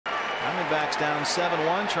Diamondbacks down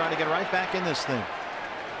 7-1, trying to get right back in this thing.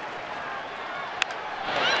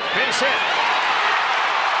 Base hit.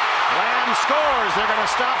 Lamb scores. They're going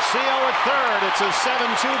to stop CO at third. It's a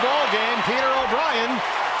 7-2 ball game. Peter O'Brien,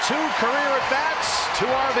 2 career at bats, 2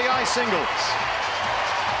 RBI singles.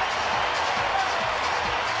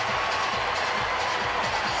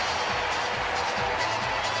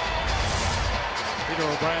 Peter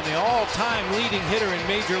O'Brien, the all-time leading hitter in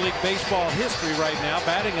Major League Baseball history right now,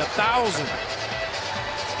 batting 1,000.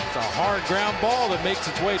 It's a hard ground ball that makes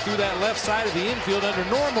its way through that left side of the infield. Under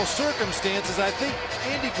normal circumstances, I think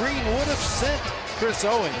Andy Green would have sent Chris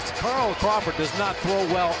Owings. Carl Crawford does not throw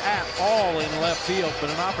well at all in left field, but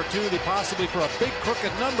an opportunity possibly for a big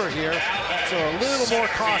crooked number here. So a little more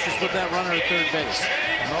cautious with that runner at third base.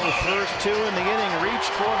 Well, the first 2 in the inning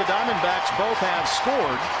reached for the Diamondbacks. Both have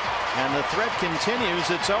scored. And the threat continues.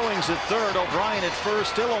 It's Owings at third, O'Brien at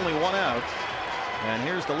first, still only 1 out. And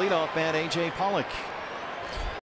here's the leadoff man, A.J. Pollock.